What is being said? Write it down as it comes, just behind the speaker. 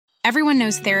Everyone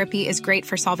knows therapy is great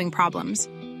for solving problems,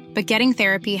 but getting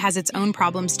therapy has its own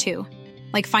problems too,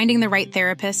 like finding the right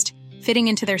therapist, fitting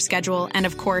into their schedule, and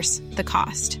of course, the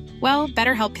cost. Well,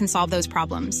 BetterHelp can solve those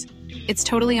problems. It's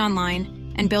totally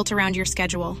online and built around your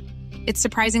schedule. It's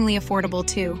surprisingly affordable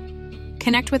too.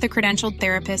 Connect with a credentialed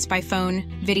therapist by phone,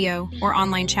 video, or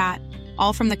online chat,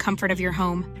 all from the comfort of your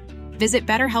home. Visit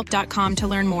BetterHelp.com to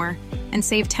learn more and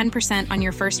save 10% on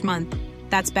your first month.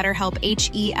 That's BetterHelp,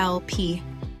 H-E-L-P.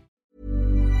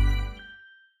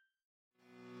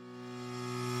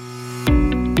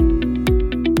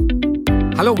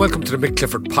 Hello, welcome to the Mick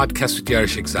Clifford podcast with the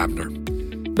Irish Examiner.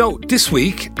 Now, this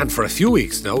week, and for a few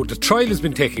weeks now, the trial has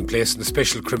been taking place in the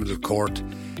Special Criminal Court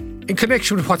in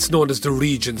connection with what's known as the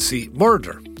Regency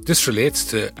murder. This relates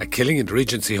to a killing in the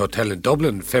Regency Hotel in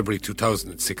Dublin in February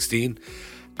 2016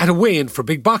 at a weigh-in for a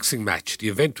big boxing match. The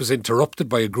event was interrupted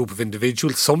by a group of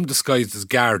individuals, some disguised as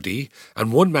Gardaí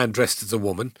and one man dressed as a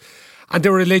woman, and they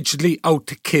were allegedly out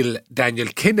to kill Daniel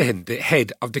Kinahan, the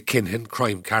head of the Kinahan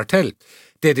crime cartel.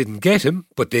 They didn't get him,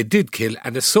 but they did kill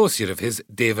an associate of his,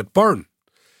 David Byrne.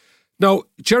 Now,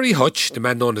 Jerry Hutch, the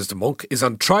man known as the Monk, is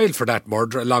on trial for that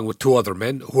murder along with two other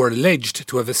men who are alleged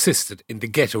to have assisted in the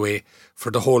getaway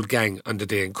for the whole gang on the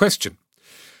day in question.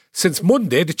 Since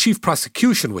Monday, the chief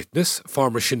prosecution witness,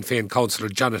 former Sinn Féin councillor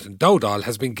Jonathan Dowdall,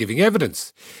 has been giving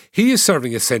evidence. He is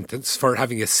serving a sentence for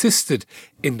having assisted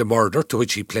in the murder, to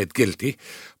which he pled guilty,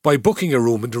 by booking a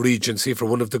room in the Regency for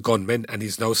one of the gunmen, and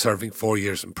he's now serving 4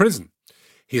 years in prison.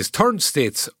 He has turned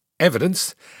state's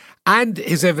evidence, and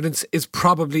his evidence is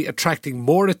probably attracting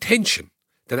more attention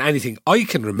than anything I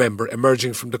can remember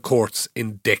emerging from the courts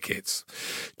in decades.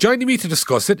 Joining me to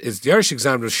discuss it is the Irish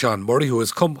Examiner's Sean Murray, who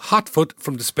has come hot foot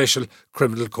from the Special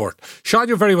Criminal Court. Sean,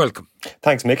 you're very welcome.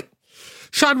 Thanks, Mick.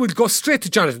 Sean, we'll go straight to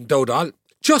Jonathan Dowdall.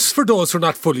 Just for those who are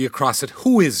not fully across it,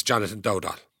 who is Jonathan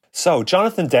Dowdall? So,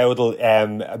 Jonathan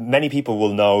Dowdall, many people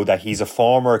will know that he's a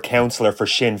former councillor for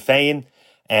Sinn Féin.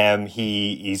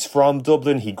 He's from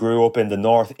Dublin. He grew up in the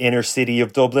north inner city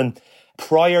of Dublin.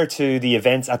 Prior to the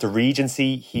events at the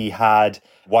Regency, he had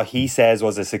what he says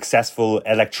was a successful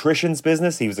electrician's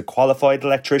business. He was a qualified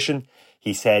electrician.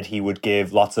 He said he would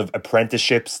give lots of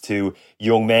apprenticeships to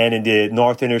young men in the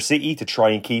north inner city to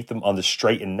try and keep them on the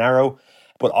straight and narrow.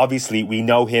 But obviously, we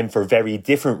know him for very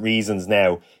different reasons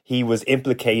now. He was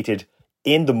implicated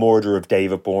in the murder of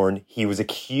David Byrne. He was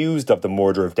accused of the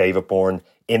murder of David Byrne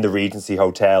in the Regency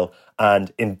Hotel,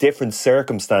 and in different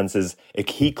circumstances,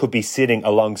 he could be sitting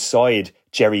alongside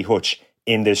Jerry Hutch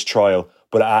in this trial.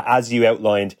 But as you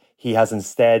outlined, he has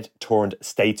instead turned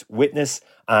state's witness,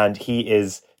 and he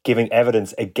is giving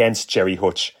evidence against Jerry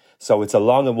Hutch. So it's a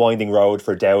long and winding road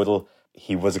for Dowdall.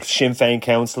 He was a Sinn Féin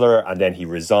councillor, and then he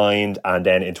resigned, and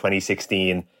then in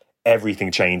 2016,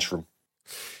 everything changed for him.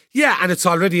 Yeah, and it's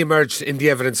already emerged in the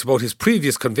evidence about his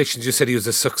previous convictions. You said he was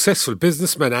a successful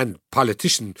businessman and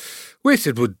politician.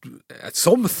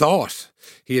 Some thought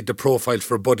he had the profile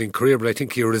for a budding career, but I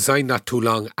think he resigned not too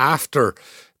long after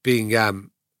being,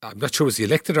 I'm not sure was he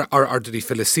elected or did he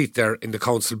fill a seat there in the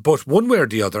council, but one way or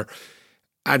the other,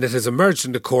 and it has emerged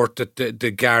in the court that the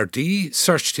Gardaí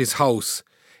searched his house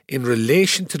in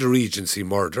relation to the Regency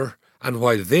murder, and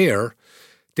while there,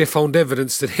 they found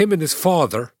evidence that him and his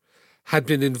father had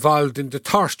been involved in the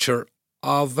torture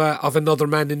of another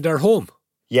man in their home.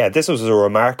 Yeah, this was a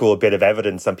remarkable bit of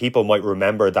evidence, and people might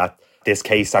remember that this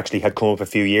case actually had come up a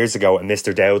few years ago and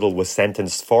Mr. Dowdall was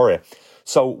sentenced for it.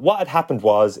 So what had happened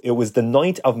was, it was the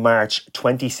 9th of March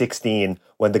 2016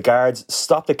 when the guards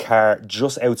stopped a car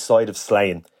just outside of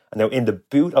Slane. And now in the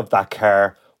boot of that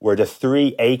car were the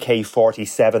 3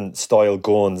 AK-47 style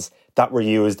guns that were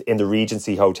used in the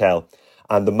Regency Hotel.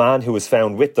 And the man who was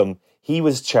found with them, he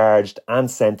was charged and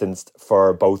sentenced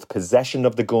for both possession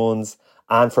of the guns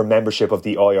and for membership of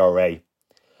the IRA.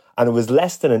 And it was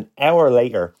less than an hour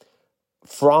later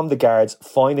from the guards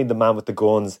finding the man with the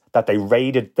guns that they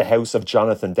raided the house of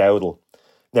Jonathan Dowdall.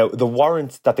 Now, the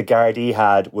warrant that the Gardaí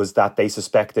had was that they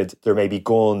suspected there may be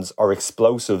guns or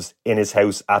explosives in his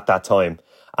house at that time.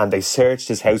 And they searched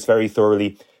his house very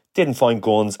thoroughly, didn't find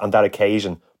guns on that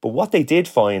occasion. But what they did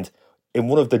find in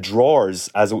one of the drawers,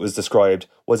 as it was described,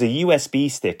 was a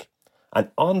USB stick. And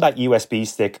on that USB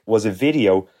stick was a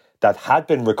video that had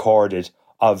been recorded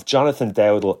of Jonathan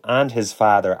Dowdall and his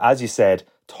father, as you said,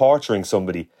 torturing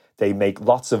somebody. They make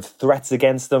lots of threats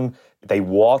against him. They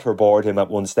waterboard him at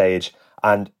one stage.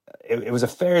 And it was a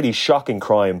fairly shocking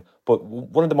crime. But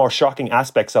one of the more shocking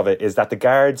aspects of it is that the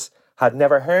guards had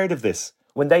never heard of this.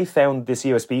 When they found this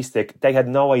USB stick, they had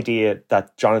no idea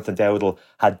that Jonathan Dowdall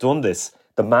had done this.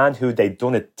 The man who they'd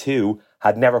done it to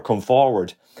had never come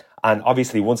forward. And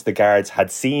obviously, once the guards had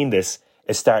seen this,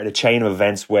 it started a chain of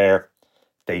events where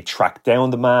they tracked down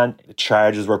the man, the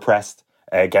charges were pressed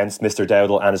against Mr.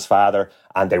 Dowdall and his father,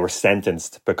 and they were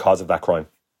sentenced because of that crime.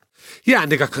 Yeah,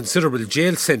 and they got considerable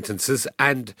jail sentences,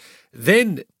 and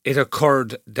then it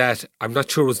occurred that, I'm not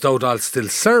sure was Dowdall still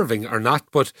serving or not,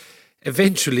 but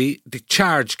eventually the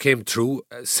charge came through.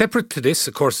 Separate to this,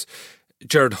 of course,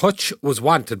 Gerard Hutch was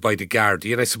wanted by the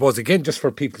Gardaí, and I suppose, again, just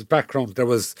for people's background, there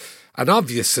was an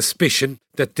obvious suspicion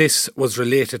that this was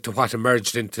related to what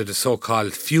emerged into the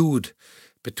so-called feud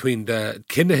between the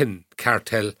Kinahan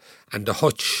cartel and the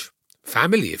Hutch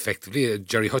family, effectively.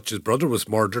 Jerry Hutch's brother was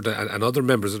murdered and other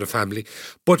members of the family.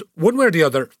 But one way or the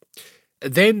other,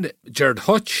 then Gerard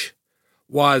Hutch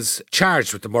was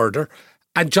charged with the murder,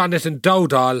 and Jonathan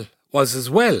Dowdall was as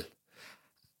well.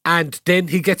 And then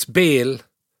he gets bail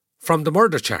from the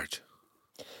murder charge.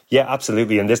 Yeah,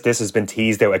 absolutely. And this has been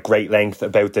teased out at great length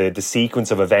about the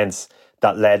sequence of events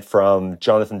that led from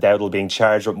Jonathan Dowdall being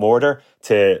charged with murder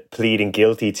to pleading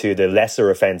guilty to the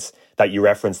lesser offence that you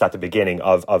referenced at the beginning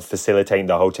of facilitating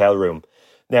the hotel room.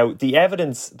 Now, the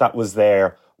evidence that was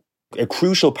there, a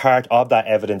crucial part of that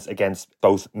evidence against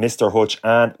both Mr. Hutch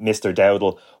and Mr.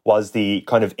 Dowdall was the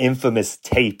kind of infamous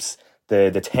tapes,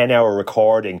 the 10-hour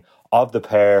recording of the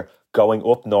pair going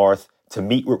up north to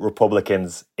meet with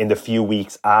Republicans in the few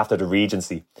weeks after the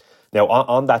Regency. Now,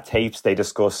 on that tapes, they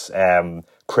discuss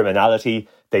criminality,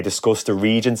 they discuss the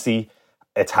Regency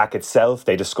attack itself,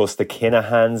 they discuss the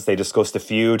Kinahans, they discuss the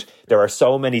feud. There are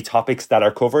so many topics that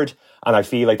are covered, and I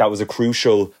feel like that was a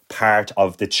crucial part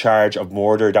of the charge of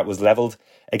murder that was levelled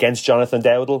against Jonathan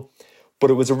Dowdall.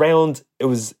 But it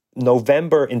was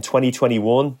November in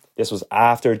 2021, this was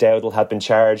after Dowdall had been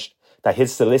charged, that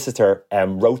his solicitor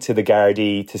wrote to the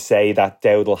Gardaí to say that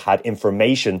Dowdall had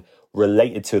information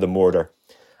related to the murder.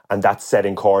 And that set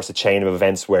in course a chain of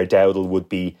events where Dowdall would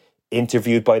be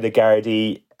interviewed by the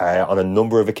Gardaí on a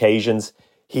number of occasions.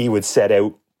 He would set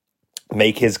out,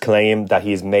 make his claim that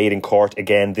he has made in court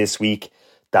again this week,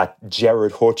 that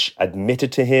Gerard Hutch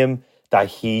admitted to him that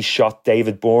he shot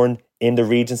David Bourne in the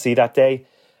Regency that day.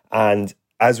 And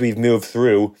as we've moved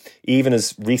through, even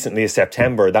as recently as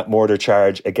September, that murder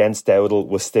charge against Dowdall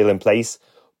was still in place,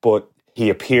 but he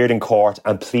appeared in court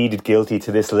and pleaded guilty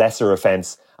to this lesser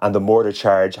offence, and the murder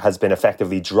charge has been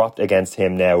effectively dropped against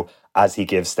him now as he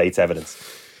gives state's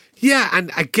evidence. Yeah,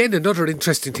 and again, another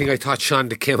interesting thing I thought, Sean,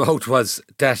 that came out was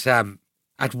that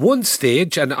at one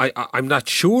stage, and I'm not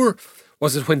sure,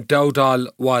 was it when Dowdall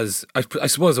was, I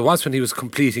suppose it was when he was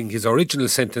completing his original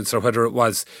sentence, or whether it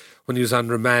was when he was on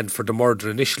remand for the murder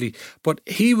initially, but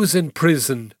he was in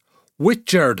prison with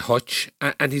Gerard Hutch,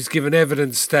 and he's given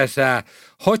evidence that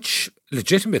Hutch,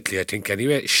 legitimately I think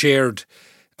anyway, shared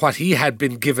what he had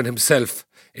been given himself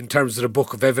in terms of the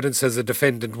book of evidence as a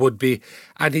defendant would be,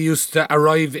 and he used to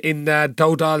arrive in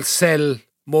Dowdall's cell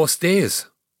most days.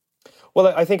 Well,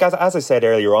 I think, as I said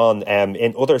earlier on,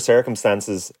 in other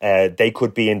circumstances, they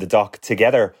could be in the dock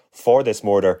together for this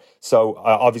murder. So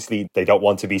obviously, they don't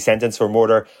want to be sentenced for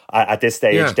murder. At this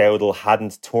stage, yeah. Dowdall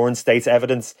hadn't torn state's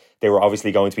evidence. They were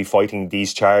obviously going to be fighting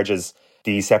these charges,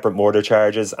 these separate murder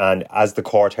charges. And as the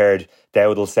court heard,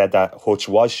 Dowdall said that Hutch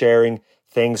was sharing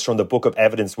things from the book of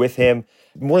evidence with him.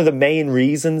 One of the main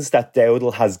reasons that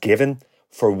Dowdall has given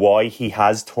for why he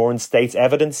has torn state's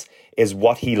evidence is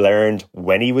what he learned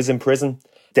when he was in prison.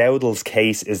 Dowdall's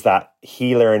case is that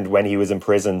he learned when he was in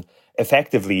prison,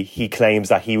 effectively, he claims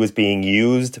that he was being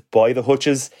used by the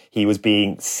Hutches. He was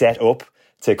being set up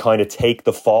to kind of take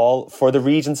the fall for the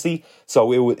Regency.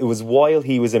 So it was while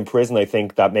he was in prison, I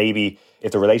think, that maybe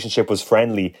if the relationship was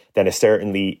friendly, then it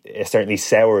certainly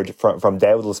soured from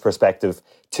Dowdall's perspective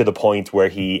to the point where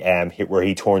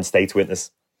he torn state's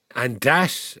witness. And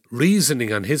that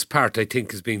reasoning on his part, I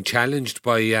think, is being challenged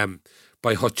by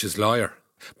Hutch's lawyer.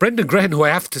 Brendan Grehan, who I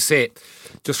have to say,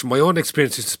 just from my own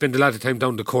experience, to spend a lot of time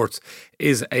down the courts,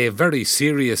 is a very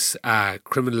serious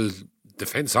criminal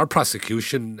defence or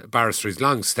prosecution barrister. He's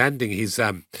long-standing.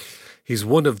 He's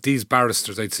one of these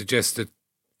barristers, I'd suggest, that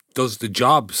does the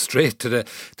job straight to the...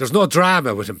 There's no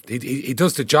drama with him. He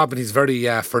does the job, and he's very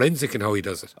forensic in how he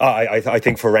does it. I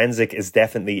think forensic is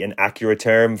definitely an accurate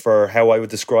term for how I would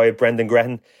describe Brendan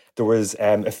Grehan. There was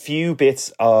a few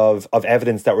bits of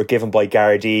evidence that were given by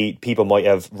Gardaí. People might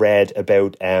have read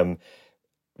about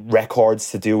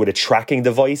records to do with a tracking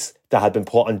device that had been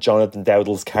put on Jonathan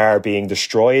Dowdall's car being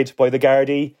destroyed by the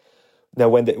Gardaí. Now,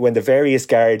 when the various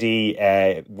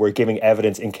Gardaí were giving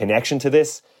evidence in connection to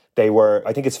this, they were,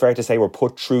 I think it's fair to say, were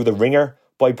put through the ringer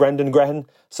by Brendan Grehan.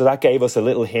 So that gave us a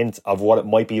little hint of what it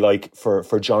might be like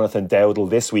for Jonathan Dowdall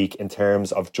this week in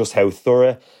terms of just how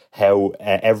thorough, how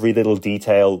every little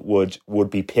detail would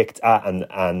be picked at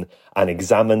and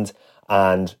examined.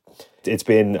 And it's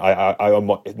been, I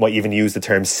might even use the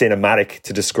term cinematic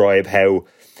to describe how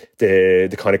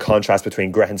the kind of contrast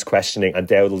between Grehan's questioning and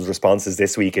Dowdall's responses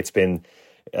this week. It's been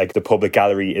like the public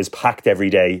gallery is packed every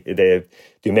day.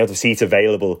 The amount of seats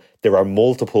available, there are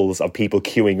multiples of people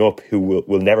queuing up who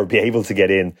will never be able to get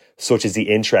in, such is the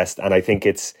interest. And I think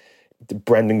it's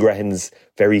Brendan Grehan's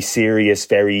very serious,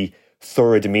 very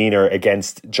thorough demeanour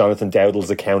against Jonathan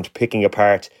Dowdall's account,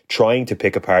 trying to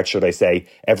pick apart, should I say,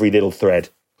 every little thread.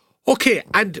 Okay,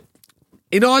 and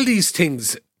in all these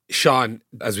things, Sean,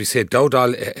 as we said,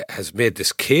 Dowdall has made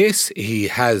this case. He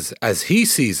has, as he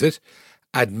sees it,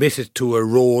 admitted to a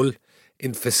role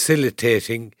in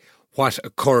facilitating what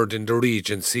occurred in the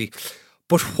Regency.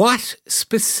 But what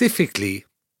specifically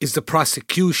is the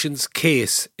prosecution's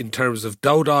case in terms of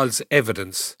Dowdall's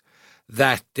evidence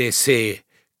that they say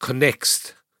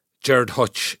connects Gerard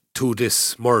Hutch to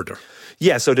this murder?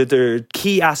 Yeah, so the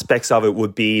key aspects of it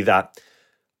would be that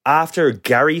after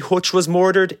Gary Hutch was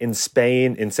murdered in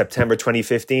Spain in September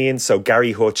 2015, so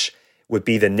Gary Hutch would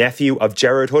be the nephew of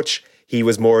Gerard Hutch. He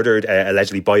was murdered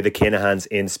allegedly by the Kinahans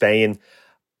in Spain.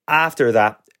 After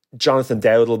that, Jonathan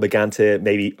Dowdall began to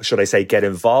maybe, should I say, get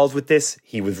involved with this.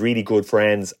 He was really good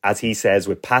friends, as he says,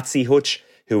 with Patsy Hutch,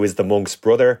 who is the monk's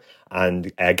brother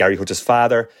and Gary Hutch's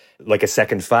father, like a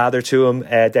second father to him,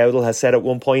 Dowdall has said at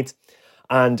one point.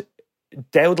 And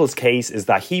Dowdall's case is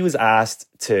that he was asked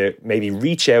to maybe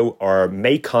reach out or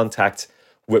make contact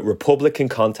with Republican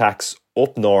contacts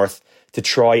up north to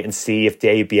try and see if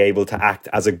they'd be able to act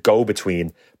as a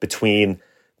go-between between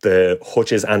the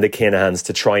Hutches and the Kinahans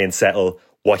to try and settle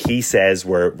what he says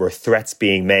were threats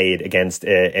being made against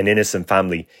an innocent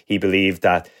family. He believed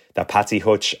that Patsy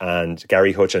Hutch and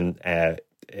Gary Hutch and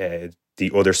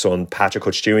the other son, Patrick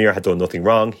Hutch Jr., had done nothing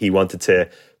wrong. He wanted to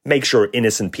make sure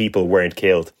innocent people weren't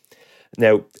killed.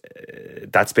 Now,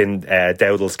 that's been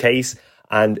Dowdall's case.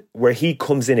 And where he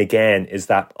comes in again is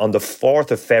that on the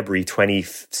 4th of February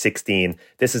 2016,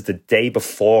 this is the day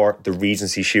before the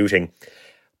Regency shooting,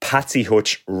 Patsy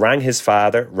Hutch rang his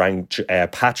father,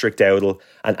 Patrick Dowdall,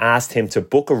 and asked him to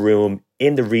book a room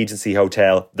in the Regency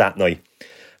Hotel that night.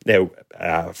 Now,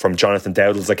 from Jonathan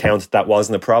Dowdall's account, that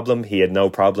wasn't a problem. He had no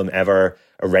problem ever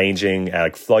arranging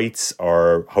flights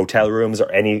or hotel rooms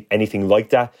or anything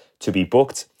like that to be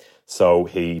booked. So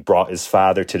he brought his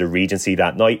father to the Regency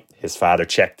that night. His father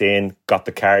checked in, got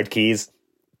the card keys,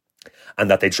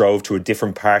 and that they drove to a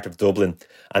different part of Dublin.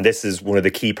 And this is one of the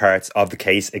key parts of the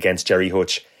case against Gerry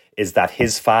Hutch, is that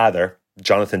his father,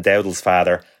 Jonathan Dowdall's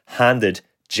father, handed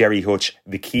Gerry Hutch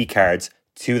the key cards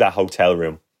to that hotel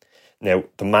room. Now,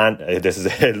 the man, this is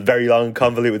a very long,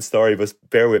 convoluted story, but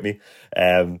bear with me.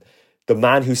 The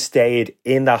man who stayed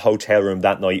in that hotel room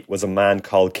that night was a man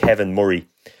called Kevin Murray.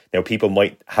 Now, people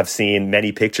might have seen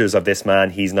many pictures of this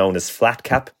man. He's known as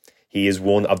Flatcap. He is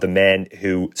one of the men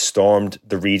who stormed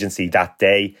the Regency that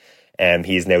day.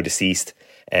 He is now deceased.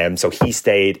 So he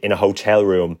stayed in a hotel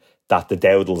room that the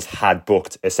Dowdalls had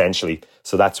booked, essentially.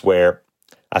 So that's where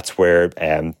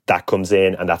that comes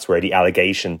in, and that's where the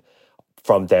allegation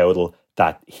from Dowdall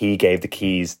that he gave the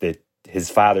keys, that his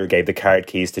father gave the card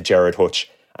keys to Gerard Hutch,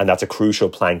 and that's a crucial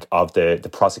plank of the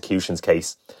prosecution's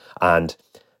case. And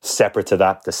separate to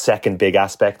that, the second big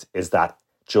aspect is that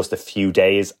just a few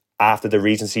days after the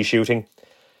Regency shooting,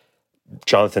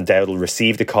 Jonathan Dowdall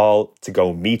received a call to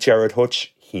go meet Gerard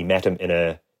Hutch. He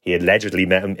allegedly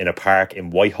met him in a park in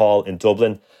Whitehall in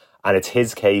Dublin. And it's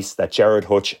his case that Gerard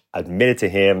Hutch admitted to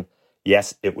him,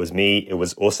 yes, it was me, it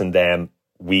was us and them.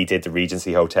 We did the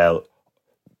Regency Hotel.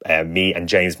 Me and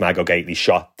James Mago Gately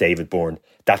shot David Byrne.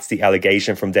 That's the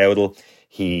allegation from Dowdall.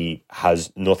 He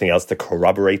has nothing else to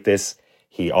corroborate this.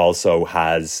 He also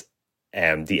has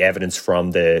the evidence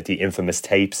from the infamous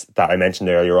tapes that I mentioned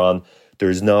earlier on.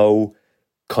 There's no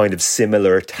kind of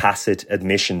similar tacit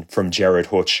admission from Gerard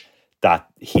Hutch that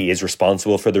he is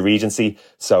responsible for the Regency.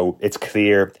 So it's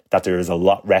clear that there is a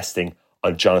lot resting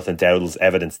on Jonathan Dowdall's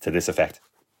evidence to this effect.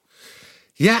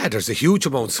 Yeah, there's a huge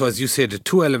amount. So as you say, the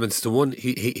two elements, the one,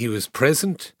 he was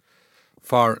present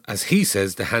for, as he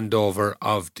says, the handover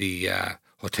of the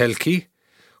hotel key,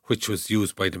 which was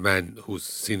used by the man who's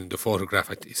seen in the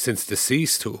photograph since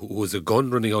deceased, who was a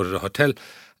gun running out of the hotel.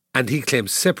 And he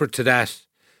claims separate to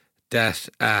that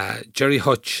Gerry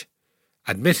Hutch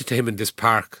admitted to him in this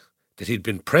park that he'd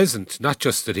been present, not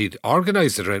just that he'd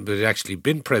organised it around, but he'd actually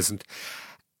been present.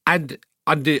 And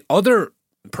on the other,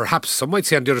 perhaps some might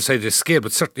say on the other side of the scale,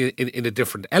 but certainly in a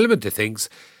different element of things,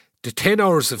 the 10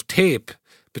 hours of tape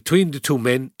between the two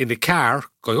men in the car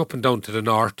going up and down to the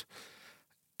north,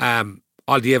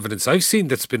 all the evidence I've seen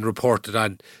that's been reported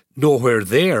on, nowhere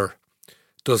there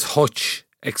does Hutch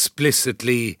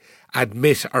explicitly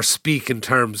admit or speak in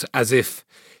terms as if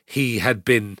he had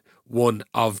been one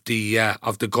of the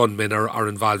gunmen or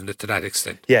involved in it to that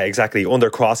extent. Yeah, exactly. Under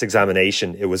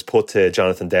cross-examination, it was put to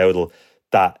Jonathan Dowdall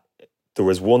that there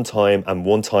was one time and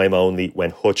one time only when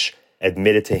Hutch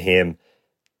admitted to him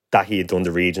that he had done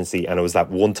the Regency, and it was that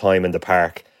one time in the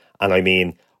park. And I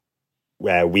mean,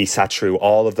 we sat through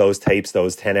all of those tapes,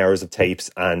 those 10 hours of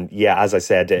tapes, and yeah, as I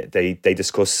said, they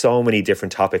discussed so many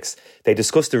different topics. They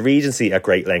discussed the Regency at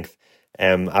great length.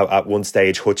 At one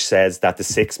stage, Hutch says that the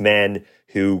 6 men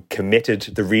who committed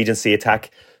the Regency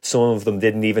attack, some of them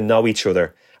didn't even know each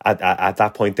other. At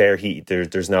that point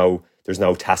there's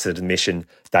no tacit admission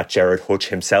that Gerard Hutch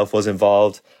himself was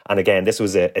involved. And again, this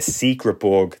was a secret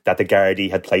bug that the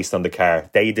Gardaí had placed on the car.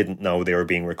 They didn't know they were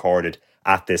being recorded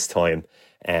at this time.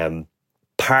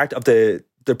 Part of the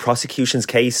prosecution's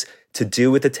case to do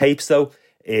with the tapes, though,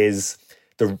 is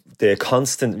the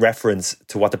constant reference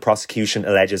to what the prosecution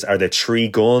alleges are the 3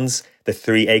 guns, the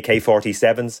 3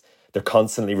 AK-47s. They're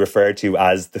constantly referred to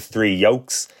as the 3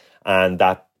 yokes, and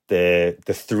that the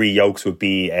 3 yokes would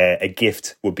be a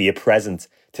gift, would be a present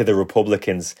to the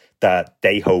Republicans that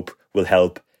they hope will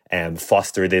help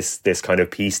foster this kind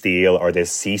of peace deal or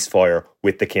this ceasefire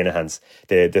with the Kinahans.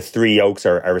 The 3 yokes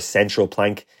are a central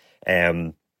plank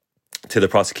to the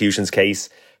prosecution's case,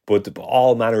 but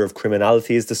all manner of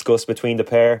criminality is discussed between the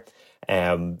pair.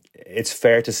 It's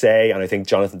fair to say, and I think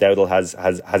Jonathan Dowdall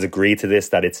has agreed to this,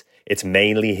 that it's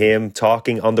mainly him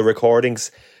talking on the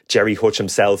recordings. Gerry Hutch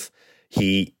himself,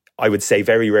 I would say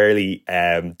very rarely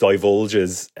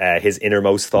divulges his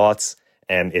innermost thoughts.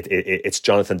 It's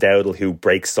Jonathan Dowdall who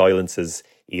breaks silences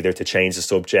either to change the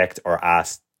subject or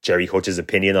ask Gerry Hutch's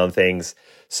opinion on things.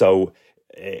 So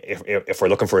if we're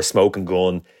looking for a smoking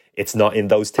gun, it's not in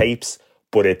those tapes,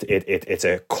 but it's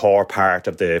a core part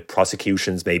of the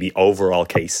prosecution's maybe overall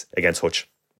case against Hutch.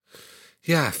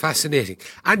 Yeah, fascinating.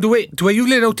 And the way you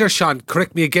laid out there, Sean,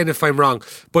 correct me again if I'm wrong,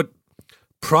 but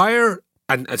prior,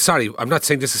 and sorry, I'm not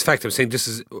saying this is fact, I'm saying this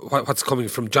is what's coming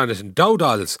from Jonathan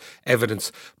Dowdall's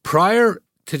evidence, prior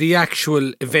to the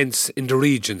actual events in the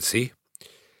Regency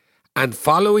and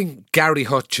following Gary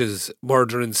Hutch's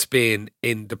murder in Spain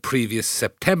in the previous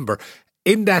September,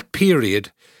 in that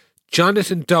period,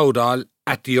 Jonathan Dowdall,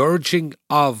 at the urging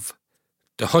of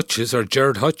the Hutches, or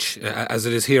Gerard Hutch, as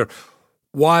it is here,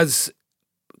 was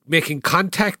making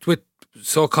contact with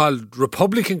so-called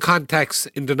Republican contacts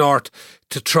in the North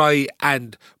to try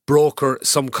and broker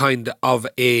some kind of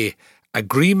a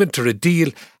agreement or a deal.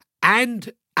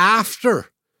 And after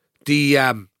the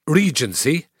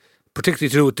Regency, particularly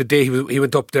to do with the day he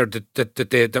went up there, the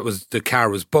day the car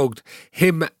was bugged,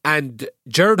 him and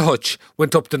Gerard Hutch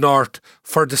went up the North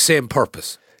for the same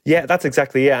purpose. Yeah, that's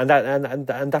exactly it. And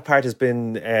that part has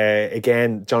been,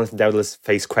 again, Jonathan Dowdall has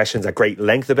faced questions at great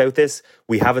length about this.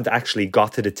 We haven't actually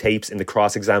got to the tapes in the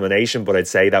cross-examination, but I'd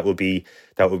say that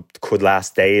could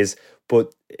last days.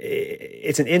 But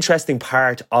it's an interesting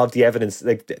part of the evidence.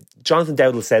 Like, Jonathan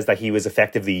Dowdall says that he was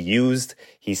effectively used.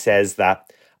 He says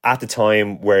that at the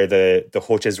time where the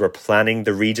Hutches were planning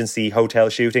the Regency hotel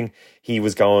shooting, he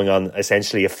was going on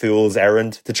essentially a fool's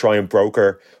errand to try and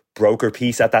broker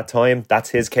peace at that time. That's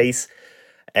his case.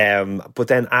 But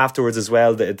then afterwards as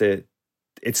well,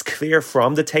 it's clear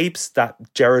from the tapes that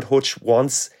Gerard Hutch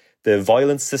wants the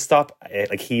violence to stop.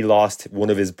 Like, he lost one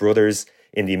of his brothers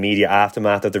in the immediate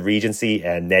aftermath of the Regency,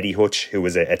 Neddy Hutch, who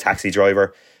was a taxi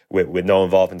driver with no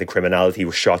involvement in criminality,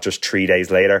 was shot just 3 days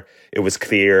later. It was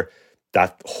clear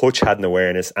that Hutch had an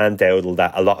awareness, and Dowdall,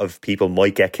 that a lot of people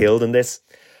might get killed in this.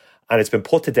 And it's been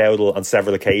put to Dowdall on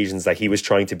several occasions that he was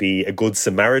trying to be a good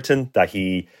Samaritan, that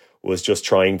he was just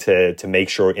trying to make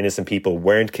sure innocent people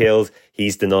weren't killed.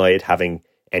 He's denied having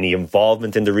any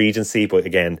involvement in the Regency. But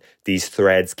again, these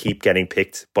threads keep getting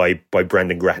picked by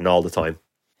Brendan Gretton all the time.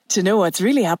 To know what's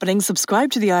really happening,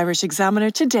 subscribe to the Irish Examiner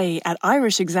today at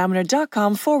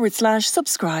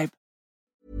irishexaminer.com/subscribe.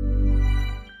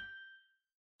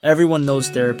 Everyone knows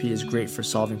therapy is great for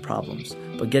solving problems,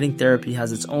 but getting therapy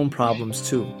has its own problems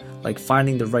too, like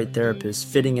finding the right therapist,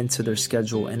 fitting into their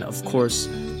schedule, and of course,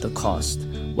 the cost.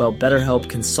 Well, BetterHelp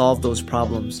can solve those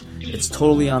problems. It's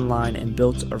totally online and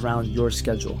built around your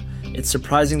schedule. It's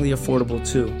surprisingly affordable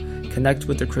too. Connect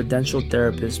with a credentialed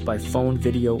therapist by phone,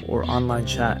 video, or online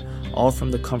chat, all from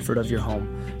the comfort of your home.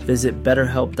 Visit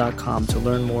BetterHelp.com to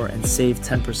learn more and save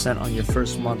 10% on your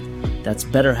first month. That's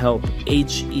BetterHelp,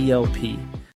 H-E-L-P.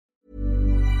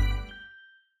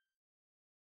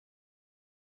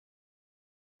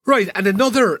 Right, and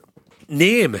another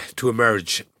name to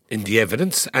emerge in the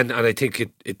evidence, and I think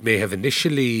it may have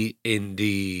initially in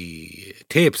the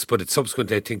tapes, but it's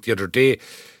subsequently, I think the other day,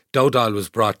 Dowdall was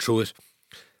brought through it,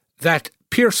 that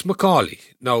Pierce Macaulay.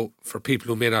 Now, for people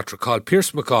who may not recall,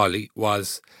 Pierce Macaulay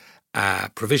was a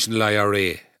provisional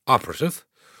IRA operative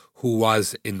who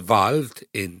was involved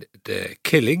in the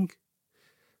killing.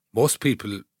 Most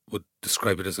people would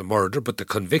describe it as a murder, but the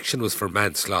conviction was for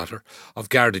manslaughter of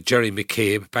Garda Jerry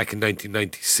McCabe back in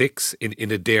 1996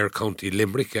 in Adair, County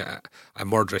Limerick, a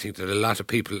murder I think that a lot of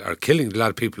people are killing, a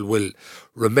lot of people will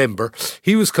remember.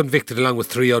 He was convicted along with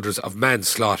 3 others of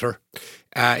manslaughter.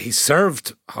 He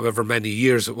served however many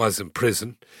years it was in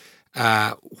prison.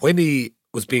 When he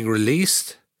was being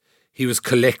released, he was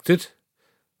collected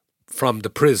from the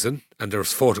prison and there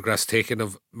was photographs taken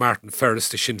of Martin Ferris,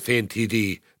 the Sinn Féin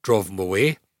TD, drove him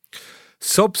away.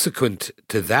 Subsequent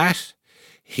to that,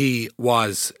 he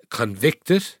was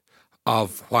convicted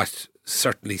of what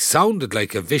certainly sounded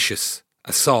like a vicious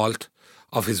assault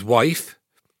of his wife,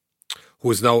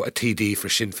 who is now a TD for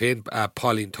Sinn Féin,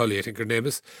 Pauline Tully, I think her name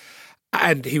is.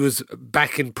 And he was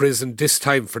back in prison, this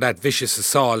time for that vicious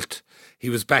assault. He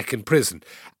was back in prison.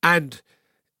 And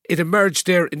it emerged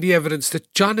there in the evidence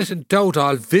that Jonathan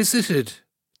Dowdall visited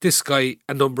this guy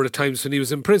a number of times when he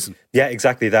was in prison. Yeah,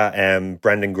 exactly that.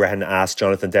 Brendan Grehan asked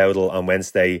Jonathan Dowdall on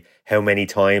Wednesday how many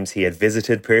times he had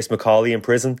visited Pierce Macaulay in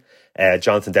prison.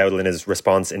 Jonathan Dowdall in his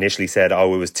response initially said,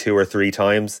 it was 2 or 3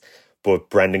 times. But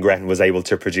Brendan Grehan was able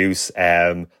to produce,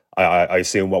 I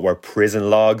assume, what were prison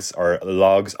logs or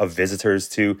logs of visitors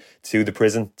to the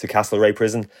prison, to Castlereagh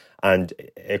prison. And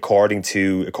according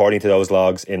to those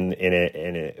logs, in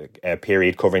a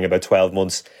period covering about 12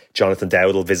 months, Jonathan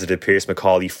Dowdall visited Pierce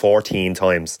Macaulay 14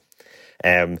 times.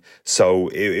 So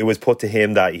it was put to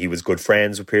him that he was good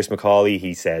friends with Pierce Macaulay.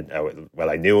 He said,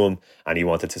 I knew him and he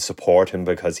wanted to support him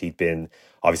because he'd been,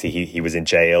 obviously he was in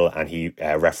jail, and he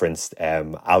referenced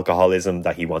alcoholism,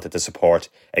 that he wanted to support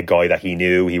a guy that he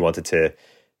knew. He wanted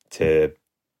to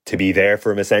be there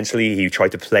for him, essentially. He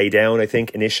tried to play down, I think,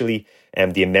 initially,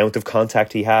 the amount of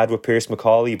contact he had with Pierce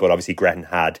Macaulay, but obviously Grehan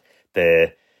had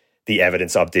the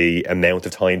evidence of the amount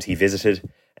of times he visited.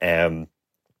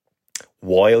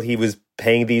 While he was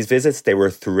paying these visits, they were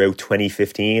throughout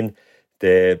 2015.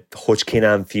 The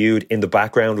Hutch-Kinnan feud in the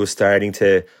background was starting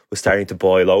to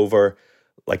boil over.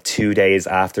 Like 2 days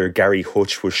after Gary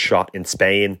Hutch was shot in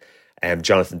Spain,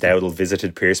 Jonathan Dowdall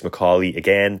visited Pierce Macaulay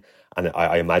again, and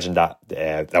I imagine that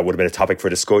that would have been a topic for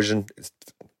discussion.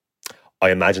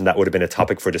 Given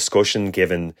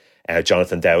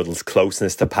Jonathan Dowdall's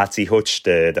closeness to Patsy Hutch,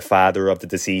 the father of the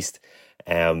deceased.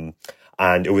 And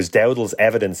it was Dowdall's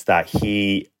evidence that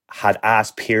he had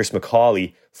asked Pierce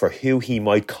Macaulay for who he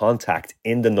might contact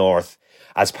in the north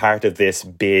as part of this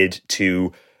bid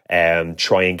to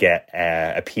try and get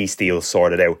a peace deal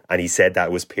sorted out. And he said that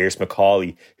it was Pierce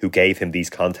Macaulay who gave him these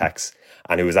contacts.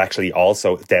 And it was actually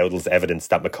also Dowdall's evidence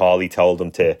that Macaulay told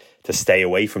him to stay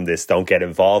away from this, don't get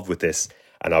involved with this.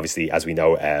 And obviously, as we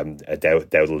know,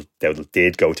 Dowdall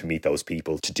did go to meet those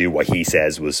people to do what he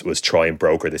says was try and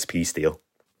broker this peace deal.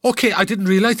 Okay, I didn't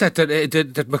realise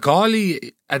that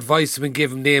Macaulay advised him and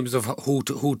gave him names of who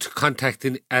to contact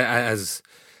and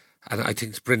I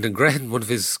think Brendan Grehan, one of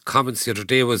his comments the other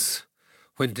day was,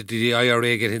 when did the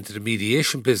IRA get into the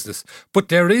mediation business? But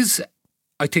there is,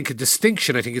 I think, a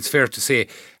distinction, I think it's fair to say,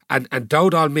 and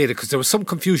Dowdall made it, because there was some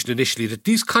confusion initially, that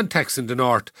these contacts in the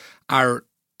north are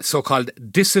so-called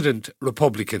dissident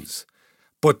Republicans.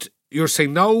 But you're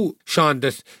saying now, Sean,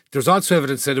 that there's also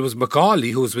evidence that it was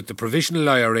Macaulay, who was with the Provisional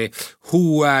IRA,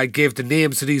 who gave the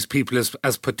names of these people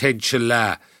as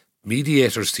potential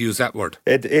mediators, to use that word.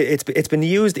 It's been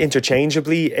used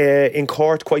interchangeably in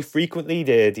court quite frequently,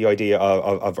 the idea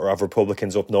of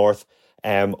Republicans up north.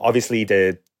 Obviously,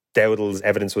 Dowdall's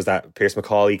evidence was that Pierce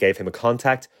Macaulay gave him a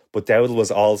contact, but Dowdall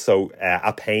was also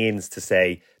at pains to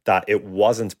say that it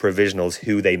wasn't provisionals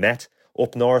who they met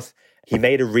up north. He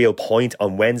made a real point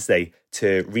on Wednesday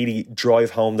to really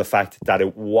drive home the fact that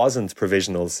it wasn't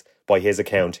provisionals, by his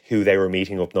account, who they were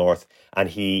meeting up north. And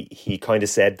he kind of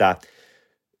said that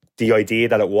the idea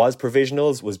that it was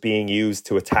provisionals was being used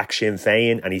to attack Sinn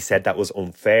Féin, and he said that was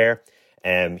unfair.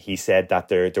 He said that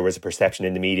there was a perception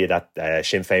in the media that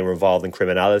Sinn Féin were involved in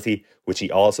criminality, which he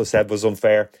also said was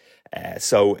unfair.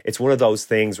 So it's one of those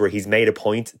things where he's made a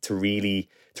point to really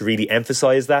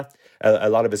emphasise that. A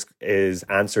lot of his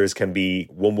answers can be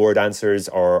one-word answers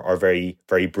or very,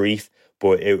 very brief.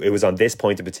 But it was on this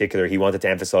point in particular, he wanted to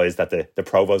emphasise that the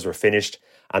provos were finished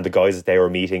and the guys that they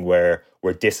were meeting were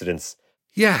dissidents.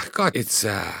 Yeah, God, it's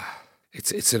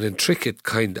an intricate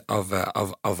kind of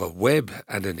a web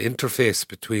and an interface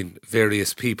between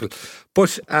various people.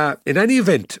 But in any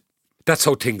event, that's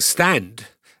how things stand.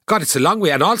 God, it's a long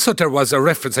way. And also there was a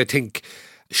reference, I think,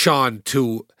 Sean,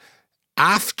 to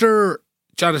after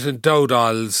Jonathan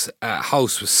Dowdall's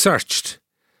house was searched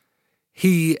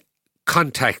he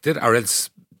contacted, or else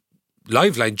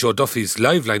Liveline, Joe Duffy's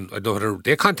Liveline, I don't know whether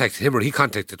they contacted him or he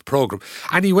contacted the programme,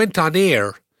 and he went on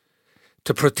air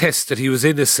to protest that he was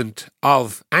innocent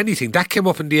of anything. That came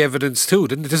up in the evidence too,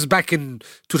 didn't it? This is back in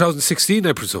 2016,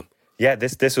 I presume. Yeah,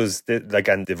 this was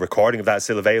and the recording of that is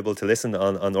still available to listen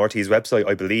on RT's website,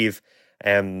 I believe.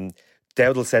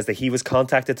 Dowdall says that he was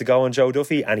contacted to go on Joe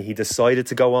Duffy and he decided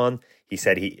to go on. He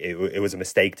said it was a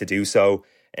mistake to do so.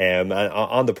 And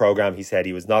on the programme, he said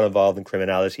he was not involved in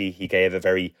criminality. He gave a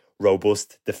very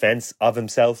robust defence of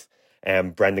himself.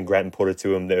 Brendan Gretton put it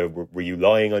to him, were you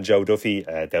lying on Joe Duffy?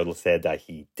 Dowdall said that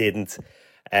he didn't.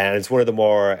 And it's one of the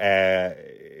more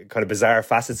kind of bizarre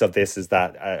facets of this is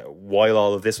that while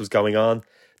all of this was going on,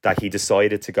 that he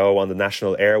decided to go on the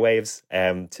national airwaves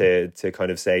to kind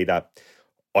of say that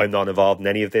I'm not involved in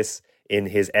any of this. In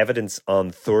his evidence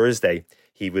on Thursday,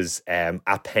 he was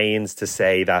at pains to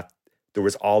say that there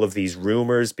was all of these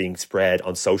rumours being spread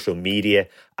on social media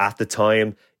at the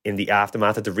time in the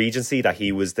aftermath of the Regency, that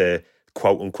he was the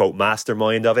quote-unquote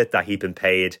mastermind of it, that he'd been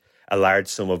paid a large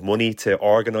sum of money to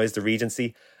organise the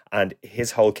Regency. And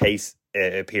his whole case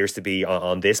appears to be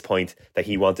on this point that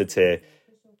he wanted to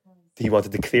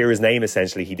clear his name,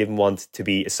 essentially. He didn't want to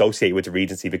be associated with the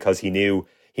Regency because he knew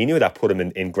that put him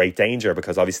in great danger,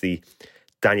 because obviously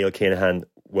Daniel Kinahan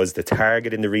was the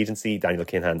target in the Regency. Daniel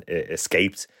Kinahan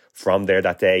escaped from there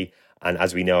that day. And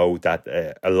as we know, that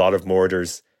a lot of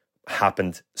murders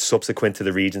happened subsequent to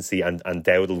the Regency, and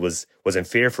Dowdall was in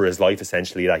fear for his life,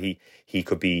 essentially, that he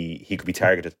could be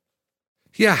targeted.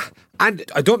 Yeah, and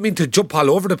I don't mean to jump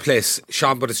all over the place,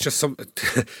 Sean, but it's just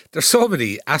there's so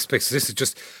many aspects to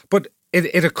this. But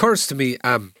it occurs to me,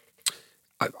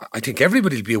 I think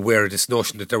everybody will be aware of this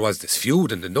notion that there was this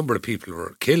feud and a number of people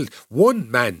were killed.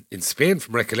 One man in Spain,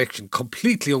 from recollection,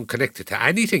 completely unconnected to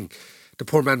anything. The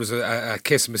poor man was a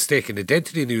case of mistaken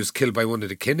identity, and he was killed by one of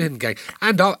the Kinahan gang,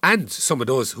 and some of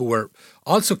those who were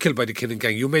also killed by the Kinahan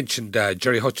gang. You mentioned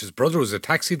Jerry Hutch's brother was a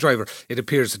taxi driver. It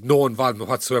appears no involvement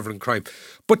whatsoever in crime.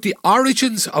 But the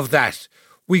origins of that,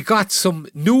 we got some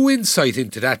new insight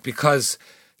into that, because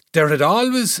there had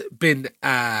always been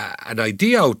an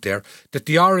idea out there that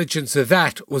the origins of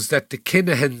that was that the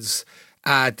Kinahans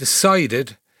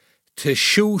decided to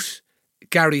shoot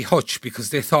Gary Hutch because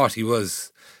they thought he was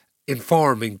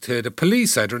informing to the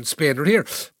police either in Spain or here.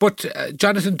 But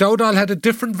Jonathan Dowdall had a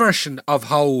different version of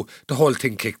how the whole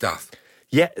thing kicked off.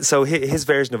 Yeah, so his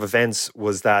version of events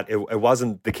was that it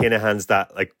wasn't the Kinahans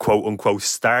that, like, quote unquote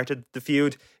started the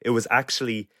feud. It was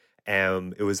actually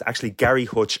Gary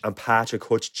Hutch and Patrick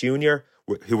Hutch Jr.,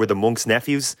 who were the Monk's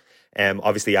nephews.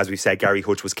 Obviously, as we said, Gary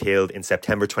Hutch was killed in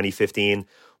September 2015,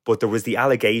 but there was the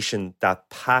allegation that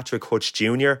Patrick Hutch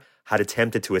Jr. had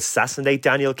attempted to assassinate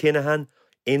Daniel Kinahan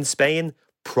in Spain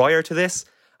prior to this,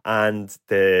 and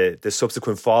the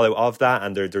subsequent fallout of that.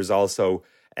 And there's also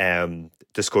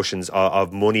discussions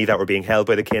of money that were being held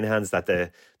by the Kinahans that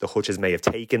the Hutches may have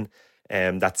taken.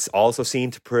 That's also seen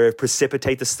to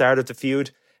precipitate the start of the feud.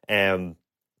 The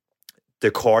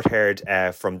court heard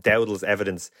from Dowdall's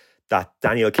evidence that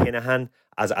Daniel Kinahan,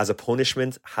 as a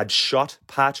punishment, had shot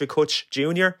Patrick Hutch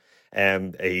Jr.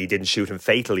 He didn't shoot him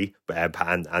fatally,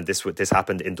 and this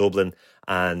happened in Dublin,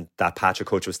 and that Patrick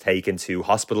Hutch was taken to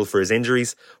hospital for his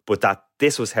injuries, but that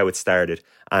this was how it started.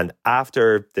 And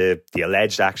after the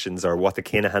alleged actions, or what the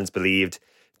Kinahans believed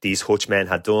these Hutch men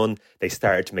had done, they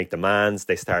started to make demands,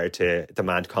 they started to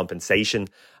demand compensation,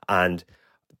 and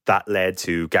that led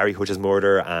to Gary Hutch's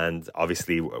murder, and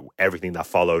obviously everything that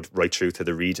followed right through to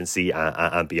the Regency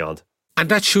and beyond. And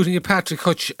that shooting of Patrick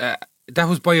Hutch, that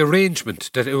was by arrangement,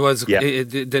 that it was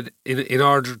that in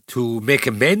order to make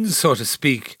amends, so to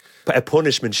speak. But a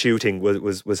punishment shooting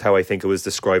was how I think it was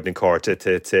described in court,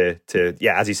 to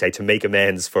as you say, to make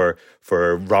amends for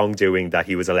wrongdoing that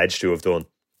he was alleged to have done.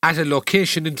 At a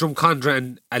location in Drumcondra,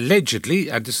 and allegedly,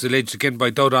 and this is alleged again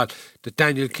by Dowdall, that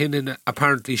Daniel Kinahan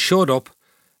apparently showed up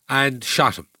and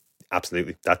shot him.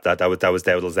 Absolutely. That was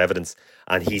Dowdall's evidence.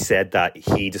 And he said that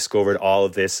he discovered all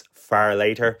of this far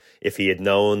later. If he had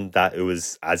known that it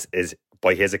was, as is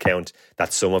by his account,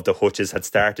 that some of the Hutches had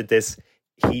started this,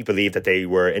 he believed that they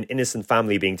were an innocent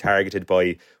family being targeted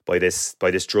by this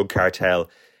drug cartel,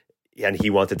 and he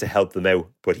wanted to help them out.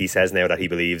 But he says now that he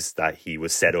believes that he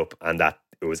was set up, and that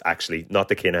it was actually not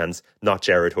the Kinahans, not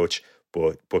Gerard Hutch,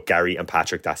 but Gary and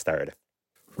Patrick that started it.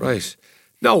 Right.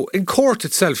 Now, in court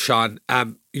itself, Sean,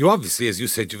 you obviously, as you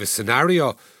said, you have a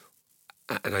scenario,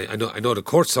 and I know the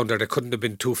courts down there, they couldn't have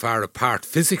been too far apart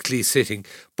physically sitting,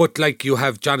 but like you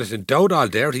have Jonathan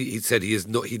Dowdall there, he said he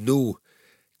knew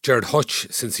Gerard Hutch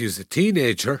since he was a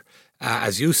teenager.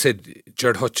 As you said,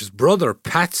 Gerard Hutch's brother,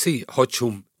 Patsy Hutch,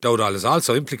 whom Dowdall is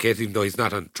also implicated, even though he's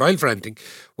not on trial for anything,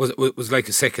 was like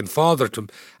a second father to him.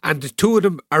 And the two of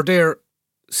them are there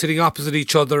sitting opposite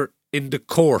each other in the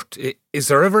court. Is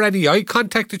there ever any eye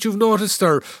contact that you've noticed,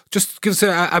 or just give us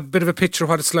a bit of a picture of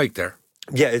what it's like there?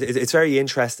 Yeah, it's very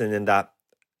interesting in that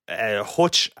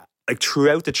Hutch, like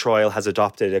throughout the trial, has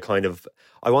adopted a kind of,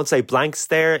 I won't say blank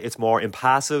stare, it's more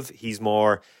impassive. He's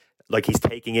more like he's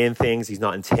taking in things. He's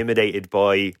not intimidated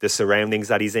by the surroundings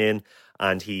that he's in,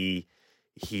 and I'd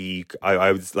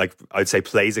say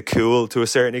plays it cool to a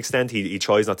certain extent. He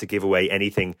tries not to give away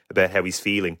anything about how he's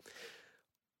feeling.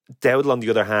 Dowdall, on the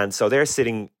other hand, so they're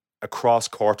sitting across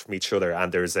court from each other,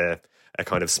 and there's a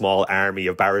kind of small army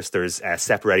of barristers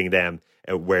separating them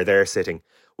where they're sitting.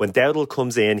 When Dowdall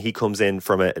comes in, he comes in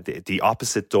from the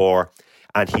opposite door,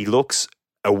 and he looks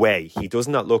away. He does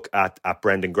not look at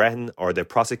Brendan Grehan or the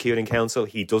prosecuting counsel.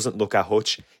 He doesn't look at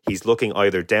Hutch. He's looking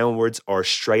either downwards or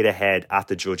straight ahead at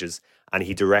the judges, and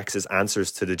he directs his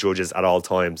answers to the judges at all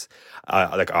times.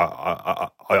 I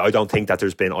don't think that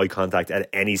there's been eye contact at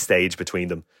any stage between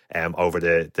them over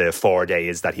the 4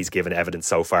 days that he's given evidence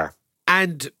so far.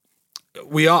 And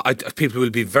people will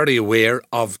be very aware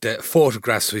of the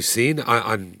photographs we've seen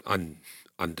on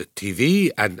the TV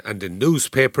and the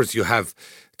newspapers.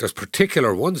 There's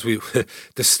particular ones.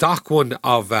 The stock one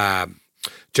of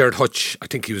Gerard Hutch, I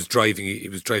think he was driving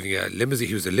a limousine.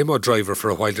 He was a limo driver for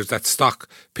a while. There's that stock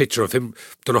picture of him.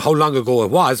 Don't know how long ago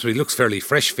it was, but he looks fairly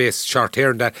fresh-faced, short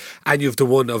hair and that. And you have the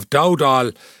one of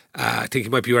Dowdall. I think he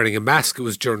might be wearing a mask. It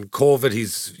was during COVID.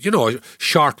 He's,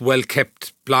 short,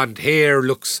 well-kept, blonde hair.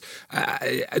 Looks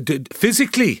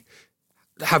physically.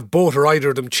 Have both or either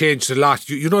of them changed a lot?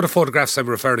 You know the photographs I'm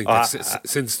referring to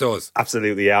since those.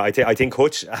 Absolutely, yeah. I think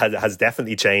Hutch has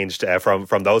definitely changed from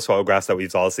those photographs that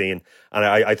we've all seen, and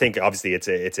I think obviously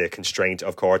it's a constraint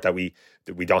of court that we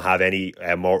don't have any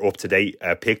more up to date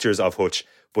pictures of Hutch,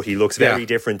 but he looks very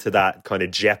different to that kind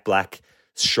of jet black,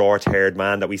 short haired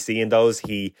man that we see in those.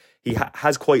 He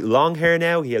has quite long hair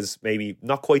now. He has maybe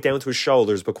not quite down to his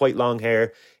shoulders, but quite long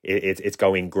hair. It's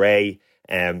going grey.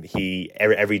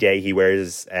 Every day he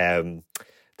wears the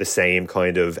same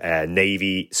kind of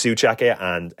navy suit jacket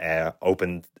and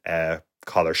open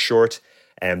collar shirt.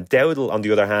 Dowdall, on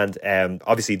the other hand,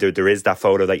 obviously there is that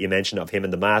photo that you mentioned of him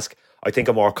in the mask. I think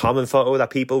a more common photo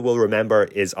that people will remember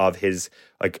is of his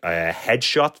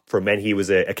headshot from when he was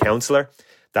a counsellor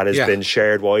that has been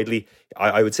shared widely.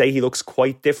 I would say he looks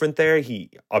quite different there.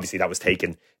 Obviously that was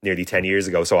taken nearly 10 years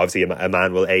ago, so obviously a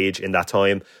man will age in that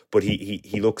time, but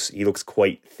he looks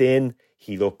quite thin.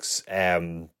 He looks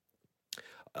like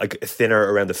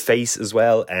thinner around the face as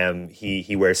well.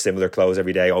 He wears similar clothes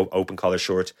every day, open collar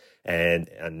shirt and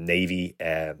navy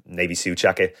suit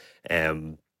jacket.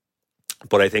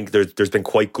 But I think there's been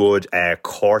quite good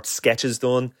court sketches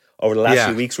done over the last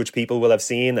few weeks, which people will have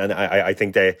seen, and I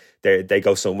think they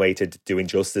go some way to doing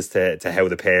justice to how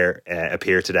the pair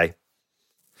appear today.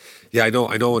 Yeah, I know,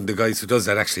 and the guy who does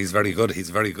that, actually, he's very good. He's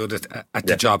very good at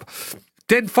the job.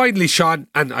 Then finally, Sean,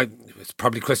 and it's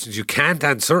probably questions you can't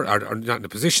answer or not in a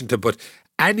position to, but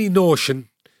any notion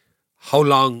how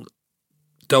long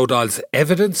Dowdall's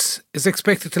evidence is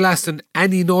expected to last, and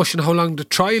any notion how long the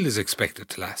trial is expected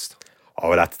to last?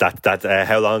 Oh, that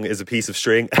how long is a piece of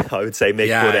string? I would say,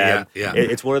 Mick.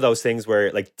 It's one of those things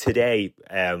where, like today,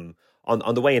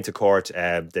 on the way into court,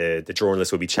 the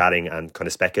journalists will be chatting and kind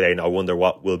of speculating. I wonder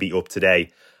what will be up today.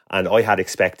 And I had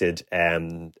expected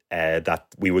that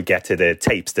we would get to the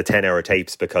tapes, the 10-hour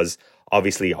tapes, because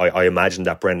obviously I imagined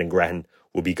that Brendan Grehan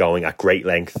would be going at great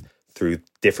length through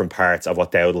different parts of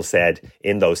what Dowdall said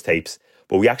in those tapes.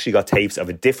 But we actually got tapes of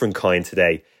a different kind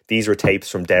today. These were tapes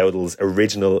from Dowdall's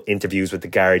original interviews with the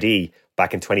Gardaí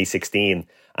back in 2016,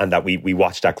 and that we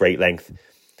watched at great length.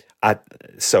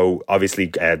 So obviously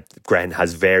Grehan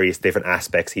has various different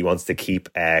aspects he wants to keep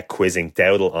quizzing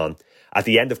Dowdall on. At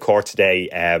the end of court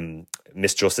today,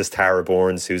 Miss Justice Tara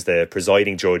Burns, who's the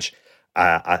presiding judge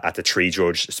at the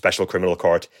three-judge special criminal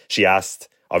court, she asked,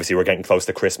 obviously we're getting close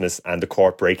to Christmas and the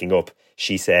court breaking up,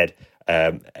 she said,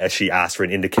 she asked for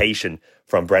an indication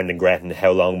from Brendan Grehan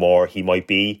how long more he might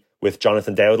be with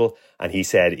Jonathan Dowdall, and he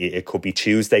said it could be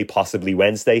Tuesday, possibly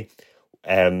Wednesday,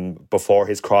 before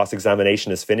his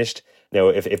cross-examination is finished. Now,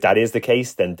 if that is the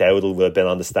case, then Dowdall will have been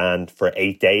on the stand for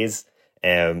 8 days.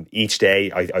 Each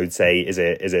day, I would say, is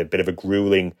a bit of a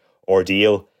grueling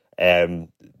ordeal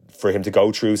for him to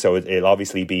go through. So it'll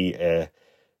obviously be a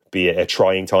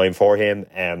trying time for him.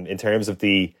 In terms of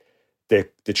the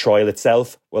trial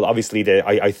itself, well, obviously,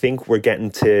 I think we're getting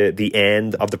to the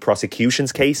end of the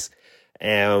prosecution's case.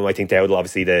 I think Dowdall,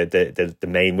 obviously the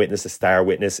main witness, the star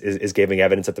witness, is giving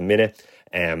evidence at the minute.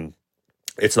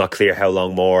 It's not clear how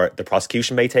long more the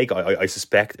prosecution may take. I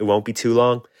suspect it won't be too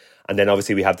long. And then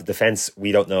obviously we have the defence.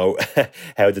 We don't know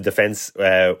how the defence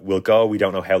will go. We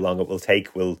don't know how long it will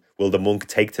take. Will the monk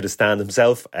take to the stand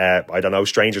himself? I don't know.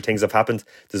 Stranger things have happened.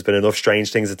 There's been enough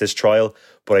strange things at this trial.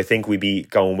 But I think we'd be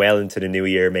going well into the new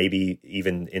year, maybe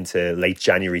even into late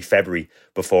January, February,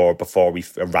 before we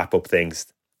wrap up things.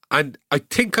 And I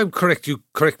think I'm correct. You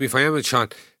correct me if I am, Sean.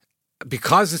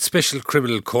 Because it's special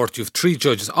criminal court, you have 3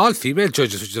 judges, all female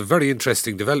judges, which is a very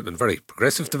interesting development, very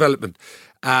progressive development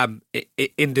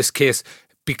in this case.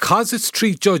 Because it's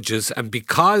 3 judges and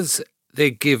because they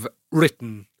give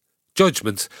written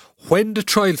judgments, when the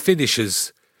trial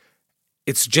finishes,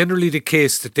 it's generally the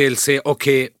case that they'll say,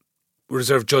 okay,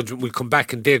 reserve judgment, we'll come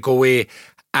back, and they'll go away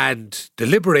and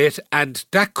deliberate, and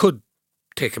that could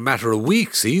take a matter of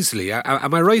weeks easily.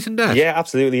 Am I right in that? Yeah,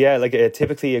 absolutely. Yeah, like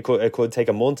typically it could take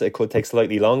a month. It could take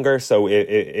slightly longer. So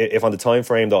if on the time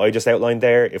frame that I just outlined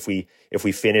there, if we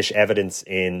finish evidence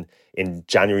in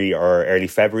January or early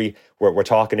February, we're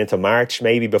talking into March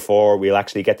maybe before we'll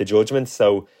actually get the judgment.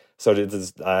 So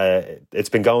it's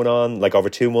been going on like over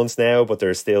 2 months now, but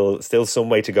there's still some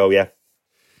way to go. Yeah,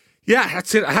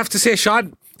 that's it. I have to say,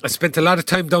 Sean, I spent a lot of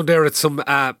time down there at some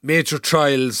major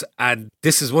trials, and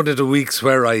this is one of the weeks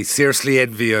where I seriously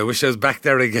envy you. I wish I was back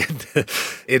there again.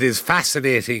 It is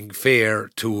fascinating fair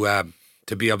to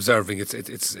be observing.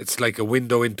 It's like a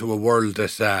window into a world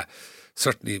that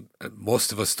certainly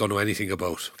most of us don't know anything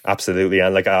about. Absolutely.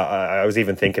 And like I was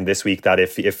even thinking this week that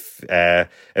if a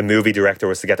movie director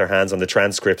was to get their hands on the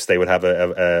transcripts, they would have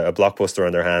a blockbuster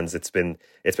on their hands. It's been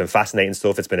fascinating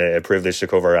stuff. It's been a privilege to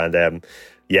cover, and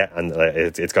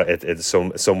it's got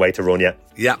some way to run yet.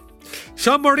 Yeah.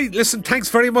 Sean Murray, listen, thanks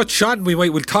very much, Sean.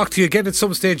 We'll talk to you again at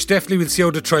some stage. Definitely we'll see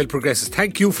how the trial progresses.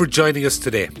 Thank you for joining us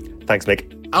today. Thanks,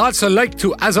 Mick. I'd also like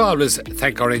to, as always,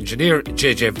 thank our engineer,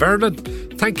 JJ Vernon.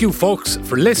 Thank you, folks,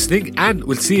 for listening, and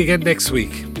we'll see you again next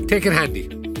week. Take it handy.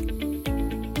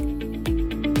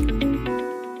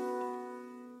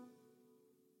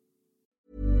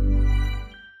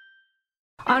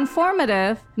 On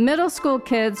Formative, middle school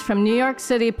kids from New York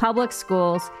City public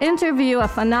schools interview a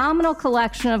phenomenal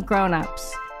collection of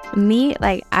grown-ups. Me,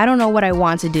 I don't know what I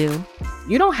want to do.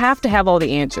 You don't have to have all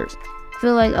the answers. I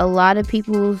feel like a lot of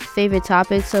people's favorite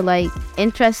topics are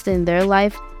interest in their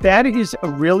life. That is a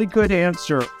really good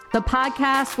answer. The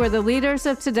podcast where the leaders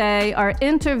of today are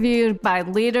interviewed by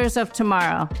leaders of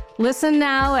tomorrow. Listen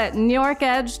now at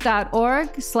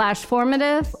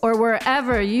newyorkedge.org/formative or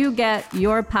wherever you get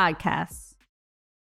your podcasts.